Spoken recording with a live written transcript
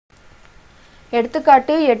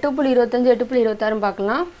எடுத்துக்காட்டு 8.25 8.26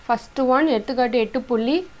 பார்க்கலாம். First one எடுத்துக்காட்டு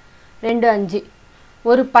 8.25.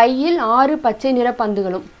 ஒரு பையில் 6 பச்சை நிற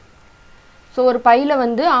பந்துகளும். ஸோ ஒரு பையில்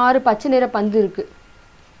வந்து 6 பச்சை நிற பந்து இருக்குது.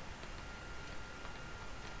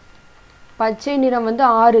 பச்சை நிறம் வந்து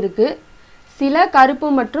 6 இருக்குது. சில கருப்பு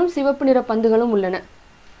மற்றும் சிவப்பு நிற பந்துகளும் உள்ளன.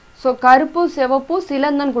 ஸோ கருப்பு சிவப்பு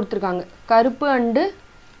சிலந்தான் கொடுத்துருக்காங்க. கருப்பு அண்டு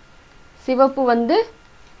சிவப்பு வந்து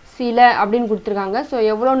சில அப்படின்னு கொடுத்துருக்காங்க. ஸோ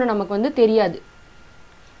எவ்வளோன்னு நமக்கு வந்து தெரியாது.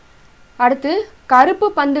 அடுத்து கருப்பு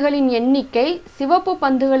பந்துகளின் எண்ணிக்கை சிவப்பு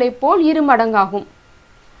பந்துகளைப் போல் 2 மடங்காகும்.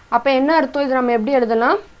 அப்போ என்ன அர்த்தம்? இது நம்ம எப்படி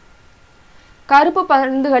எழுதலாம்? கருப்பு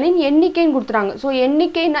பந்துகளின் எண்ணிக்கைன்னு கொடுத்துறாங்க. ஸோ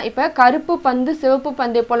எண்ணிக்கைன்னா இப்போ கருப்பு பந்து சிவப்பு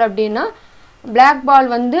பந்தை போல் அப்படின்னா பிளாக் பால்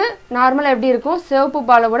வந்து நார்மலாக எப்படி இருக்கும்? சிவப்பு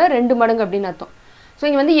பாலை விட 2 மடங்கு அப்படின்னு அர்த்தம். ஸோ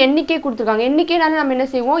இங்கே வந்து எண்ணிக்கை கொடுத்துருக்காங்க. எண்ணிக்கைனால நம்ம என்ன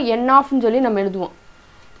செய்வோம்? என் ஆஃப்னு சொல்லி நம்ம எழுதுவோம்.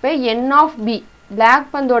 இப்போ என் ஆஃப் பி பிளாக்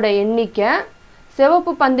பந்தோட எண்ணிக்கை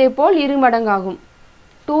சிவப்பு பந்தை போல் 2 மடங்காகும்.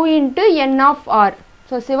 2 × என் ஆஃப் ஆர்.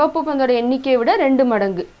 ஸோ சிவப்பு பந்தோட எண்ணிக்கையை விட 2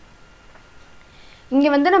 மடங்கு. இங்கே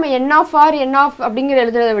வந்து நம்ம என் ஆஃப் ஆர் என் ஆஃப் அப்படிங்கிற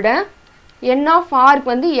எழுதுறதை விட என் ஆஃப்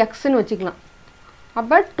ஆருக்கு வந்து எக்ஸ்ன்னு வச்சுக்கலாம்.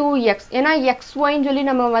 அப்போ 2x. ஏன்னா xyன்னு சொல்லி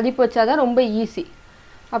நம்ம மதிப்பு வச்சா தான் ரொம்ப ஈஸி.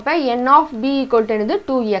 அப்போ என் ஆஃப் பி ஈக்குவல் என்னது?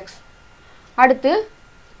 2x. அடுத்து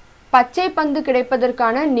பச்சை பந்து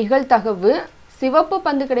கிடைப்பதற்கான நிகழ்தகவு சிவப்பு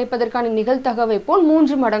பந்து கிடைப்பதற்கான நிகழ்தகவை போல்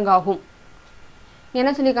 3 மடங்காகும். என்ன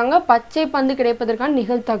சொல்லியிருக்காங்க? பச்சை பந்து கிடைப்பதற்கான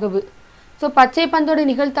நிகழ்தகவு. ஸோ பச்சை பந்தோட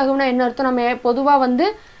நிகழ்தகவுனா என்ன அர்த்தம்? நம்ம பொதுவாக வந்து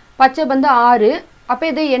பச்சை பந்து 6. அப்போ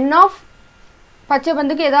இது என் ஆஃப் பச்சை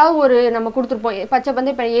பந்துக்கு ஏதாவது ஒரு நம்ம கொடுத்துருப்போம். பச்சை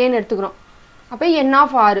பந்து இப்போ ஏன்னு எடுத்துக்கிறோம். அப்போ என்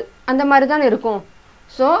ஆஃப் 6 அந்த மாதிரி தான் இருக்கும்.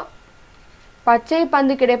 ஸோ பச்சை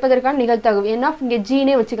பந்து கிடைப்பதற்கான நிகழ்தகவு என் ஆஃப் இங்கே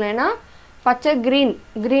ஜீனே வச்சுக்கலாம். ஏன்னா பச்சை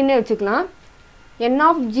க்ரீனே வச்சுக்கலாம். என்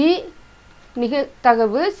ஆஃப் ஜி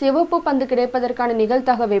நிகழ்தகவு சிவப்பு பந்து கிடைப்பதற்கான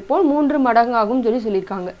நிகழ்தகவை போல் 3 மடங்காகும்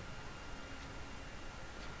சொல்லியிருக்காங்க.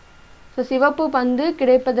 ஸோ சிவப்பு பந்து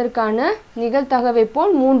கிடைப்பதற்கான நிகழ்தகவை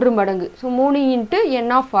போல் 3 மடங்கு. So 3 ×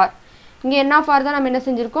 N of R. இங்கே என் ஆஃப் ஆர் தான் நம்ம என்ன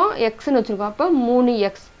செஞ்சுருக்கோம்? எக்ஸ்ன்னு வச்சுருக்கோம். அப்போ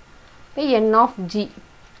 3x. இப்போ என் of G.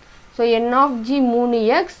 So N of G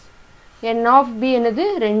 3x. N of B என்னது?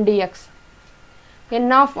 2x.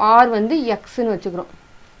 என் ஆஃப் ஆர் வந்து எக்ஸ்ன்னு வச்சுக்கிறோம்.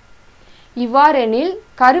 இவ்வாறெனில்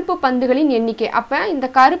கருப்பு பந்துகளின் எண்ணிக்கை. அப்போ இந்த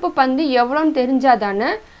கருப்பு பந்து எவ்வளோன்னு தெரிஞ்சாதானே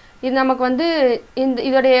இது நமக்கு வந்து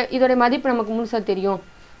இதோடைய மதிப்பு நமக்கு முழுசாக தெரியும்.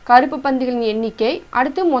 கருப்பு பந்துகளின் எண்ணிக்கை.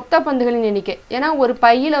 அடுத்து மொத்த பந்துகளின் எண்ணிக்கை. ஏன்னா ஒரு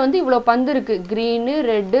பையில் வந்து இவ்வளோ பந்து இருக்குது. Green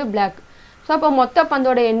red black. ஸோ அப்போ மொத்த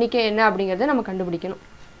பந்தோட எண்ணிக்கை என்ன அப்படிங்கிறத நம்ம கண்டுபிடிக்கணும்.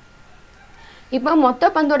 இப்போ மொத்த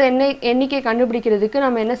பந்தோட எண்ணிக்கை கண்டுபிடிக்கிறதுக்கு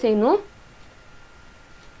நம்ம என்ன செய்யணும்?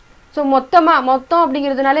 ஸோ மொத்தம்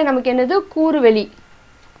அப்படிங்கிறதுனாலே நமக்கு என்னது?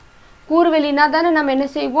 கூறுவெளினா தானே நம்ம என்ன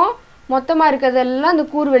செய்வோம்? மொத்தமாக இருக்கிறதெல்லாம் அந்த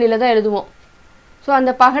கூறுவெளியில் தான் எழுதுவோம். ஸோ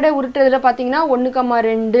அந்த பகடை உருட்டுறதுல பார்த்தீங்கன்னா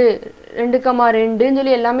 1,2 2,2ன்னு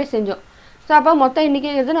சொல்லி எல்லாமே செஞ்சோம். ஸோ அப்போ மொத்த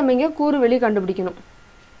எண்ணிக்கைங்கிறது நம்ம இங்கே கூறுவெளி கண்டுபிடிக்கணும்.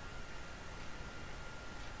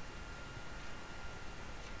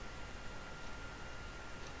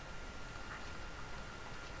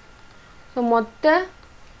 ஸோ மொத்த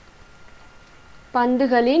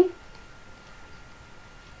பந்துகளின்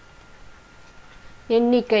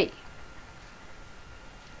எண்ணிக்கை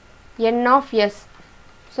என் ஆஃப் எஸ்.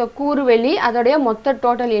 ஸோ கூறுவெளி அதோடைய மொத்த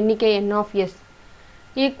டோட்டல் எண்ணிக்கை என் of S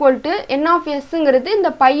equal to N of எஸ்ங்கிறது இந்த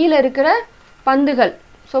பையில் இருக்கிற பந்துகள்.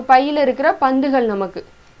 ஸோ பையில் இருக்கிற பந்துகள் நமக்கு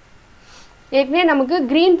ஏற்கனவே நமக்கு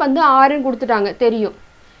க்ரீன் பந்து 6ன்னு கொடுத்துட்டாங்க தெரியும்.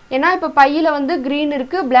 ஏன்னா இப்போ பையில் வந்து க்ரீன்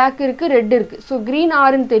இருக்குது, பிளாக் இருக்குது, ரெட் இருக்குது. ஸோ க்ரீன்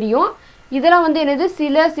 6ன்னு தெரியும். இதெல்லாம் வந்து என்னது?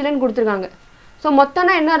 சிலன்னு கொடுத்துருக்காங்க. ஸோ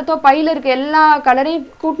மொத்தம்னா என்ன அர்த்தம்? பையில் இருக்க எல்லா கலரையும்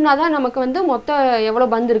கூட்டினா தான் நமக்கு வந்து மொத்தம் எவ்வளோ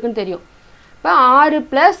பந்து இருக்குன்னு தெரியும். இப்போ 6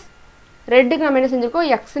 + ரெட்டுக்கு நம்ம என்ன செஞ்சுருக்கோம்?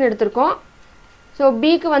 எக்ஸ்ன்னு எடுத்திருக்கோம். ஸோ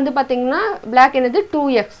பிக்கு வந்து பார்த்திங்கன்னா பிளாக் என்னது?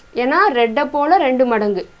 2x. ஏன்னா ரெட்டை போல் 2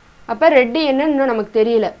 மடங்கு. அப்போ ரெட்டு என்னன்னு இன்னும் நமக்கு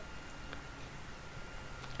தெரியல.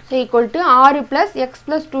 So equal to 6 + x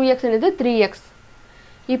 + 2x என்னது? 3x.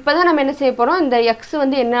 இப்போ தான் நம்ம என்ன செய்ய போகிறோம்? இந்த எக்ஸ்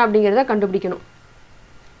வந்து என்ன அப்படிங்கிறத கண்டுபிடிக்கணும்.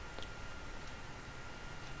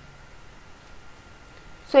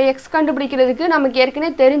 ஸோ எக்ஸ் கண்டுபிடிக்கிறதுக்கு நமக்கு ஏற்கனவே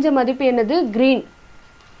தெரிஞ்ச மதிப்பு என்னது? க்ரீன்.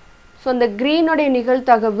 ஸோ அந்த க்ரீனுடைய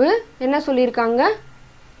நிகழ்தகவு என்ன சொல்லியிருக்காங்க?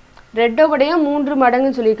 ரெட்டோடைய 3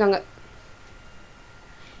 மடங்குன்னு சொல்லியிருக்காங்க.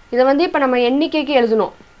 இதை வந்து இப்போ நம்ம எண்ணிக்கைக்கு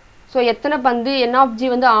எழுதணும். ஸோ எத்தனை பந்து? என் ஆஃப் ஜி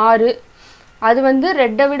வந்து 6. அது வந்து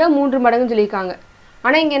ரெட்டை விட 3 மடங்குன்னு சொல்லியிருக்காங்க.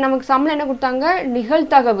 ஆனால் இங்கே நமக்கு சம்மில் என்ன கொடுத்தாங்க?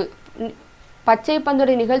 நிகழ்தகவு. பச்சை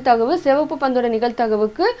பந்தோட நிகழ்தகவு சிவப்பு பந்தோட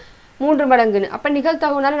நிகழ்தகவுக்கு 3 மடங்குன்னு. அப்போ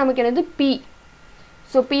நிகழ்தகவுனால நமக்கு என்னது? B.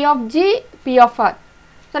 So P of G P of R.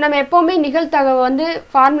 So நம்ம எப்போவுமே நிகழ்தகவு வந்து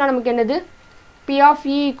ஃபார்முலா நமக்கு என்னது? P of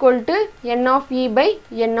E equal to N of E by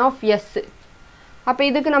N of S. அப்போ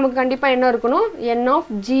இதுக்கு நமக்கு கண்டிப்பாக என்ன இருக்கணும்? N of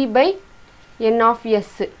G by n of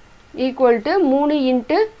s equal to 3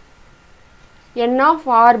 into n of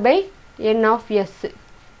r by n of s.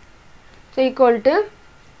 So equal to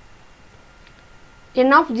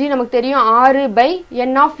n of g நமக்கு தெரியும் 6 by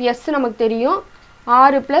n of s நமக்கு தெரியும்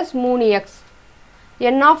 6 plus 3x.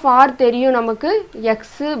 n of r தெரியும் நமக்கு x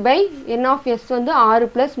by n of s வந்து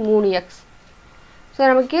 6 plus 3x. So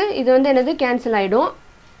நமக்கு இது வந்து என்னது கேன்சல் ஆகிடும்.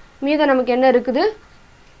 மீதம் நமக்கு என்ன இருக்குது?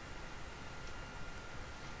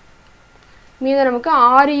 மீதம் நமக்கு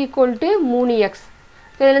r equal to 3x.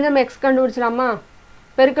 So இதுலேருந்து நம்ம x கண்டுபிடிச்சலாமா?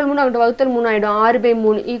 பெருக்கல் 3 அங்கிட்ட வகுத்தல் 3 ஆகிடும். 6 by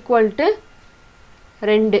 3 equal to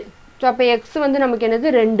 2. ஸோ அப்போ x வந்து நமக்கு என்னது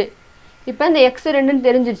 2. இப்போ இந்த x 2ன்னு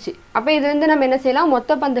தெரிஞ்சிருச்சு. அப்போ இது வந்து நம்ம என்ன செய்யலாம்?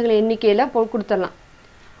 மொத்த பந்துகள் எண்ணிக்கையில் கொடுத்துடலாம்.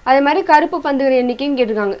 அதே மாதிரி கருப்பு பந்துகள் எண்ணிக்கையும்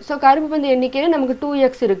கேட்டிருக்காங்க. ஸோ கருப்பு பந்து எண்ணிக்கையில் நமக்கு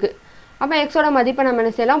 2x இருக்குது. அப்போ எக்ஸோட மதிப்பை நம்ம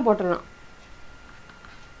என்ன செய்யலாம்? போட்டுடலாம்.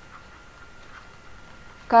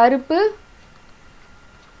 கருப்பு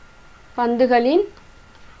பந்துகளின்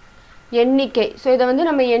எண்ணிக்கை. ஸோ இதை வந்து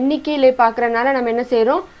நம்ம எண்ணிக்கையில் பார்க்குறதுனால நம்ம என்ன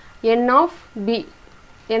செய்கிறோம்? n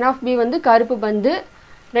of b வந்து கருப்பு பந்து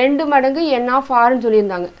 2 மடங்கு n of rன்னு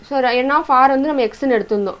சொல்லியிருந்தாங்க. ஸோ n of r வந்து நம்ம எக்ஸ்ன்னு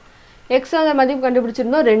எடுத்திருந்தோம். எக்ஸ் அந்த மதிப்பு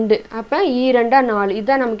கண்டுபிடிச்சிருந்தோம் 2. அப்போ 2 4.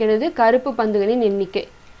 இதுதான் நமக்கு என்னது? கருப்பு பந்துகளின் எண்ணிக்கை.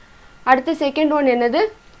 அடுத்து செகண்ட் ஒன் என்னது?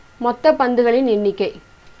 மொத்த பந்துகளின் எண்ணிக்கை.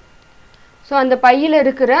 ஸோ அந்த பையில்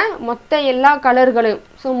இருக்கிற மொத்த எல்லா கலர்களையும்,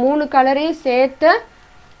 ஸோ 3 கலரையும் சேர்த்த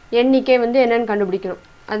எண்ணிக்கை வந்து என்னென்னு கண்டுபிடிக்கணும்.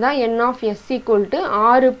 அதுதான் n of s equal to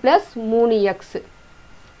 6 plus 3x.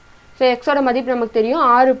 So எக்ஸோட மதிப்பு நமக்கு தெரியும்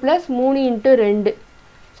 6 plus 3 into 2.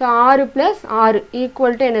 So 6 plus 6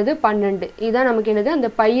 equal to என்னது? 12. இதுதான் நமக்கு என்னது? அந்த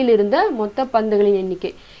பையில் இருந்த மொத்த பந்துகளின்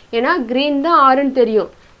எண்ணிக்கை. ஏன்னா க்ரீன் தான் 6ன்னு தெரியும்.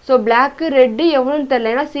 ஸோ பிளாக்கு ரெட்டு எவ்வளோன்னு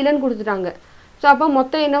தெரியல, ஏன்னா சிலன்னு கொடுத்துட்டாங்க. ஸோ அப்போ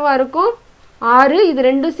மொத்தம் என்னவாக இருக்கும்? 6. இது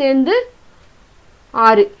ரெண்டும் சேர்ந்து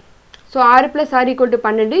 6. So 6 plus 6 equal to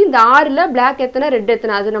 12. இந்த 6ல் பிளாக் எத்தனை, ரெட்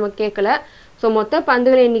எத்தனை, அது நமக்கு கேட்கல. ஸோ மொத்த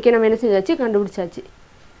பந்துகளின் எண்ணிக்கை நம்ம என்ன செஞ்சாச்சு? கண்டுபிடிச்சாச்சு.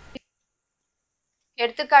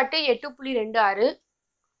 எடுத்துக்காட்டு 8.26.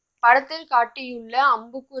 படத்தில் காட்டியுள்ள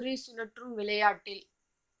அம்புக்குறி சுழற்றும் விளையாட்டில்.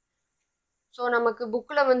 ஸோ நமக்கு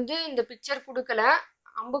புக்கில் வந்து இந்த பிக்சர் கொடுக்கல.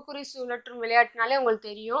 அம்புக்குறி சுழற்றும் விளையாட்டுனாலே உங்களுக்கு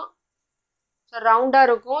தெரியும். ஸோ ரவுண்டாக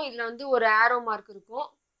இருக்கும். இதில் வந்து ஒரு ஆரோ மார்க் இருக்கும்.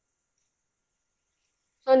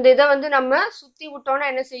 ஸோ இந்த இதை வந்து நம்ம சுற்றி விட்டோன்னா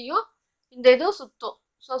என்ன செய்யும்? இந்த இதுவும் சுற்றும்.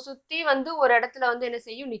 ஸோ சுற்றி வந்து ஒரு இடத்துல வந்து என்ன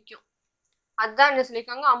செய்யும்? நிற்கும். அதுதான் என்ன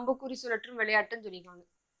சொல்லியிருக்காங்க? அம்புக்குறி சுழற்றும் விளையாட்டுன்னு சொல்லியிருக்காங்க.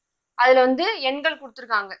 அதில் வந்து எண்கள்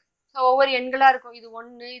கொடுத்துருக்காங்க. ஸோ ஒவ்வொரு எண்களாக இருக்கும். இது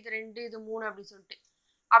 1, இது 2, இது 3 அப்படின்னு சொல்லிட்டு.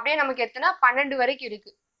 அப்படியே நமக்கு எத்தனை? 12 வரைக்கும்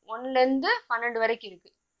இருக்குது. 1லேருந்து 12 வரைக்கும்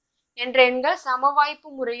இருக்குது என்ற எண்கள் சமவாய்ப்பு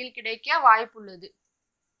முறையில் கிடைக்க வாய்ப்புள்ளது.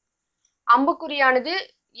 அம்புக்குறியானது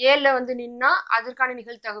 7ல் வந்து நின்னா அதற்கான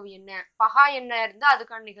நிகழ்தகவு என்ன? பகா எண்ணா இருந்தால்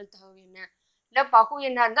அதுக்கான நிகழ்தகவு என்ன? இல்லை பகு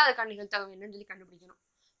எண்ணா இருந்தால் அதுக்கான நிகழ்தகவு என்னன்னு சொல்லி கண்டுபிடிக்கணும்.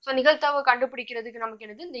 ஸோ நிகழ்தகவு கண்டுபிடிக்கிறதுக்கு நமக்கு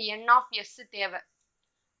என்னது? இந்த n of s தேவை.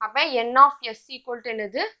 அப்போ n of s equal to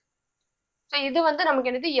என்னது? ஸோ இது வந்து நமக்கு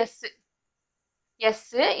என்னது?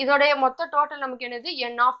 எஸ். இதோடைய மொத்த டோட்டல் நமக்கு என்னது?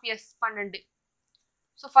 n of s 12.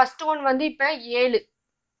 So first one வந்து இப்போ 7.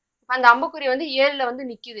 இப்போ அந்த அம்புக்குறி வந்து 7ல் வந்து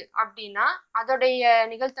நிற்கிது அப்படின்னா அதோடைய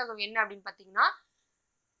நிகழ்தகவு என்ன அப்படின்னு பார்த்தீங்கன்னா,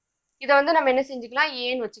 இதை வந்து நம்ம என்ன செஞ்சுக்கலாம்?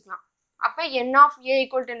 ஏன்னு வச்சுக்கலாம். அப்போ n of a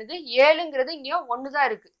equal to என்னது? 7ங்கிறது இங்கே 1 தான்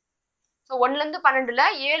இருக்குது. ஸோ 1லேருந்து 12ல்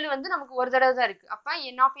 7 வந்து நமக்கு ஒரு தடவை தான் இருக்குது. அப்போ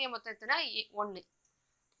n of a மொத்தம் எத்தனை? 1.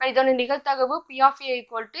 இதோட நிகழ்தகவு p of a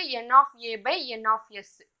equal to n of a by n of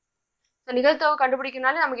s. So நிகழ்தகவு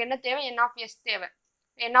கண்டுபிடிக்கிறதுனால நமக்கு என்ன தேவை? n of s தேவை.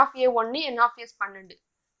 n of a 1, n of s 12.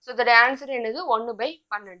 So இதோட ஆன்சர் என்னது?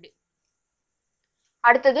 1/12.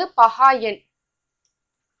 அடுத்தது பகா எண்.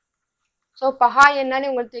 ஸோ பகா எண்ணாலே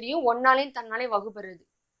உங்களுக்கு தெரியும் 1ஆலையும் தன்னாலையும் வகுப்படுறது.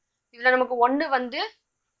 இதில் நமக்கு 1 வந்து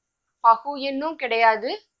பகு எண்ணும்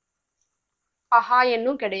கிடையாது, பகா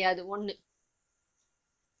எண்ணும் கிடையாது. 1.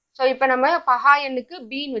 ஸோ இப்போ நம்ம பகா எண்ணுக்கு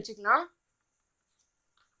பின்னு வச்சுக்கலாம்.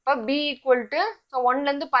 இப்போ b equal to, ஸோ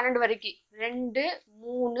 1லேருந்து 12 வரைக்கும் 2,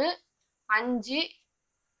 3, 5,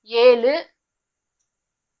 7,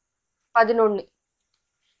 11.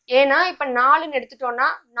 ஏன்னா இப்போ 4ன்னு எடுத்துட்டோம்னா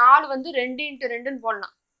 4 வந்து 2 into 2ன்னு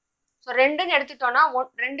போடலாம். ஸோ 2ன்னு எடுத்துட்டோம்னா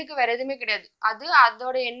 2க்கு வேறு எதுவுமே கிடையாது. அது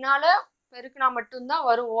அதோட எண்ணால் பெருக்கினா மட்டும்தான்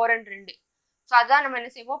வரும். ஓரன் 2. ஸோ அதான் நம்ம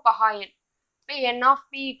என்ன செய்வோம்? பகா எண். இப்போ n of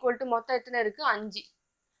p equal to மொத்தம் எத்தனை இருக்குது? 5.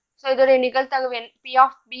 ஸோ இதோடைய நிகழ்தகவு p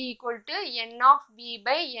of b equal to n of b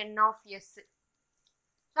by n of s.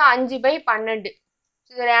 So 5/12.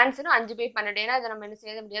 So இதோட ஆன்சரும் 5/12. ஏன்னா இதை நம்ம என்ன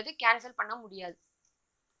செய்ய முடியாது? கேன்சல் பண்ண முடியாது.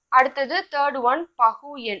 அடுத்தது தேர்ட் ஒன் பகு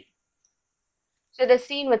எண். ஸோ இதை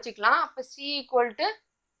சின்னு வச்சுக்கலாம். அப்போ c equal to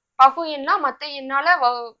பகு எண்ணா மற்ற எண்ணால்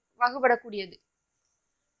வகுபடக்கூடியது.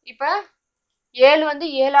 இப்போ 7 வந்து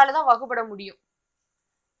 7ஆல் தான் வகுபட முடியும்.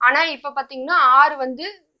 ஆனால் இப்போ பார்த்தீங்கன்னா 6 வந்து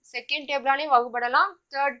செகண்ட் டேபிளாலேயும் வகுப்படலாம்,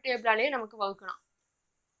 தேர்ட் டேபிளாலேயும் நமக்கு வகுக்கலாம்.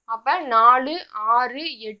 அப்போ 4, 6,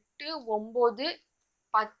 8, 9,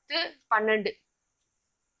 10, 12.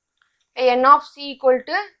 n of c equal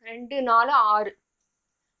to 2, 4, 6.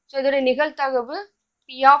 So இதோட நிகழ்தகவு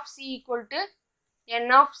p of c equal to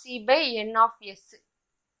n of c by n of s.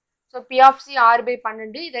 So p of c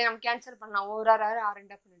 6/12. இதை நம்ம கேன்சல் பண்ணலாம். 1 6 6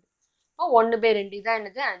 2 12. இப்போ 1/2. இதான்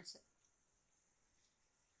என்னது ஆன்சர்.